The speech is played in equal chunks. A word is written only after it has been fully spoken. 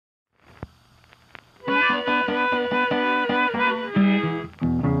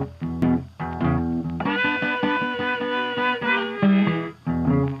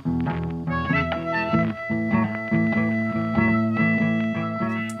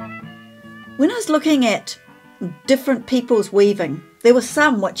When I was looking at different people's weaving, there were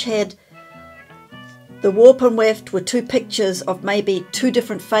some which had the warp and weft were two pictures of maybe two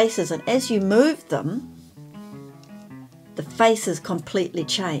different faces, and as you moved them, the faces completely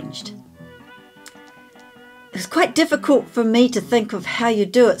changed. It was quite difficult for me to think of how you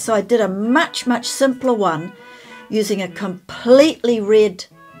do it, so I did a much simpler one using a completely red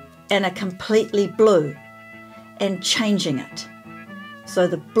and a completely blue and changing it. So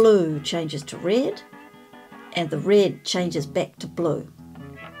the blue changes to red and the red changes back to blue.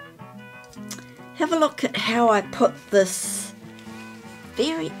 Have a look at how I put this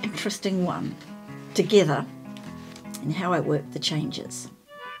very interesting one together and how I work the changes.